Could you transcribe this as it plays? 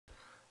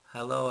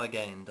Hello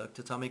again,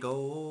 Dr. Tommy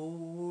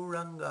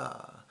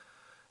Gauranga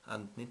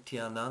and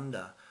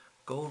Nityananda.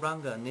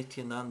 Gauranga and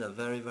Nityananda are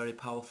very, very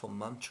powerful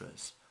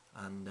mantras,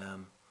 and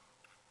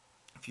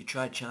if you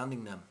try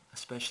chanting them,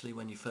 especially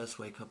when you first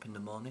wake up in the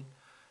morning,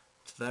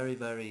 it's very,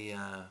 very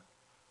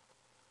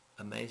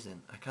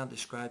amazing. I can't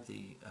describe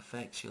the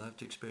effects. You'll have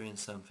to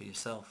experience them for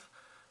yourself.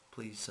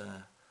 Please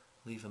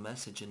leave a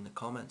message in the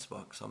comments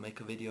box or make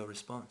a video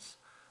response,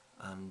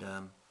 and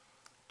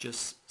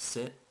just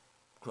sit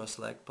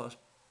cross-legged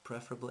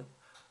preferably,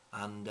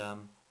 and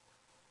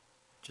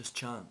just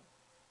chant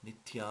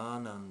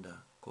Nityananda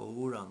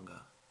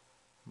Gauranga,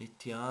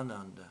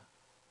 Nityananda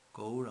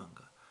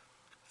Gauranga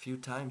a few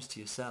times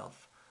to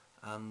yourself,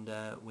 and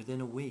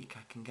within a week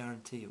I can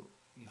guarantee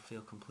you'll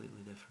feel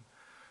completely different.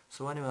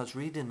 So anyway, I was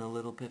reading a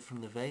little bit from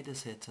the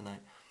Vedas here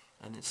tonight,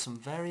 and it's some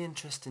very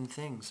interesting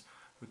things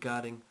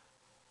regarding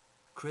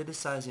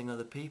criticizing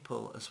other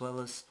people as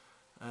well as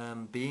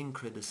being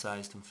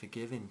criticized and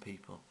forgiving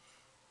people.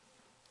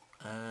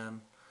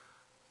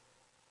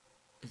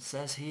 It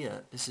says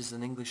here, this is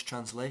an English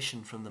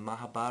translation from the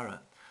MahaBharata.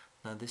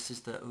 Now this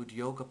is the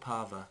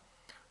Udyogapava,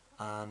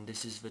 and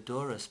this is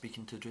Vidura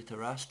speaking to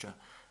Dhritarashtra,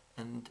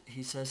 and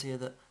he says here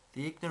that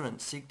the ignorant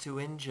seek to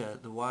injure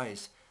the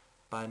wise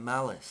by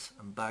malice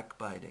and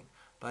backbiting.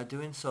 By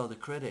doing so, the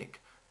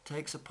critic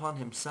takes upon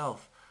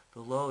himself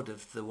the load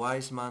of the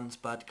wise man's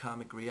bad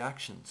karmic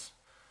reactions.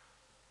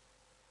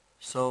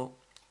 So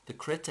the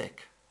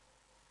critic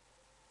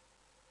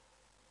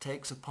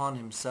takes upon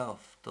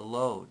himself the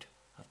load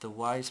of the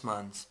wise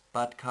man's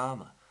bad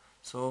karma.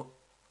 So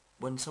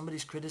when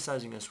somebody's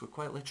criticizing us, we're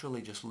quite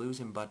literally just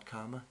losing bad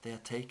karma. They are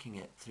taking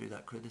it through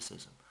that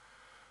criticism.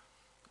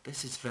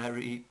 This is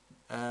very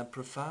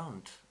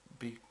profound.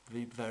 Be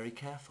very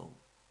careful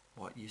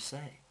what you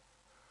say.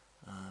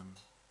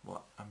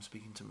 What I'm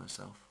speaking to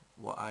myself,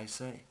 what I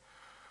say.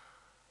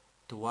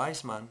 The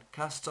wise man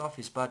casts off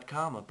his bad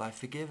karma by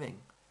forgiving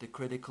the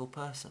critical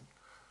person.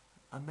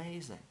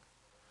 Amazing.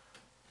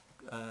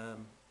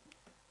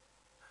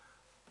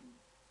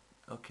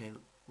 Okay,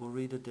 we'll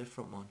read a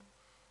different one.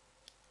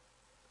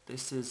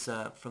 This is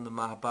from the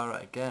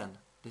MahaBharata again.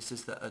 This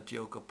is the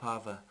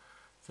Udyogapava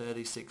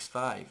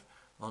 36.5.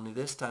 Only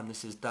this time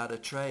this is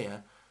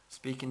Dattatreya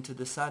speaking to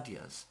the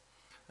Sadhyas.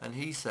 And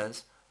he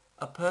says,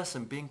 a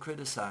person being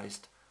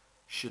criticized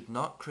should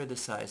not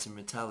criticize in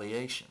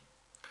retaliation.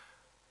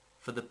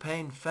 For the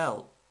pain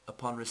felt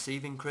upon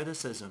receiving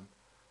criticism,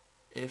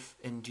 if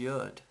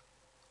endured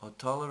or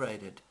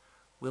tolerated,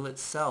 will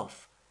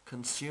itself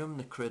consume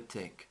the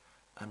critic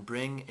and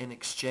bring in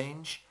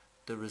exchange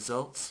the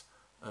results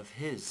of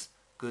his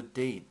good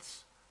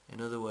deeds. In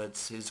other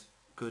words, his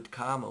good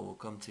karma will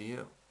come to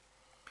you.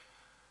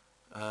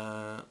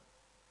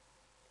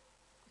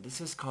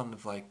 This is kind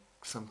of like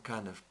some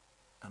kind of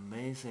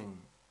amazing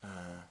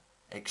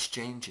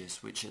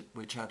exchanges which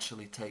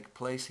actually take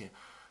place here.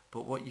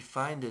 But what you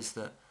find is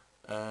that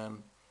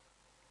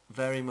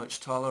very much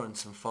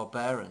tolerance and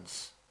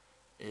forbearance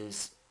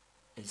is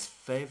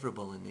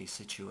favourable in these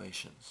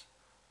situations,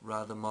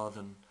 rather more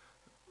than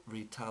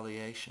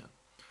retaliation.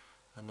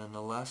 And then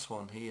the last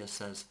one here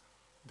says,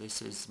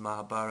 this is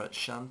MahaBharata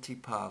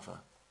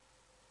Shantipava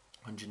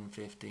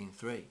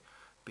 115.3.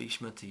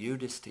 Bhishma to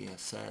Yudhisthira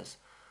says,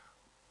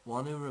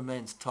 one who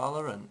remains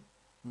tolerant,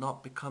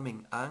 not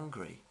becoming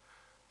angry,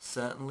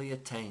 certainly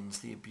attains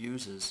the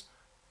abuser's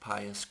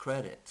pious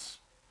credits.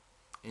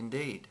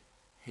 Indeed,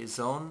 his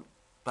own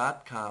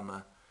bad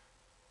karma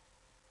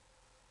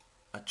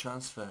are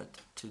transferred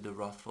to the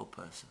wrathful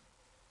person.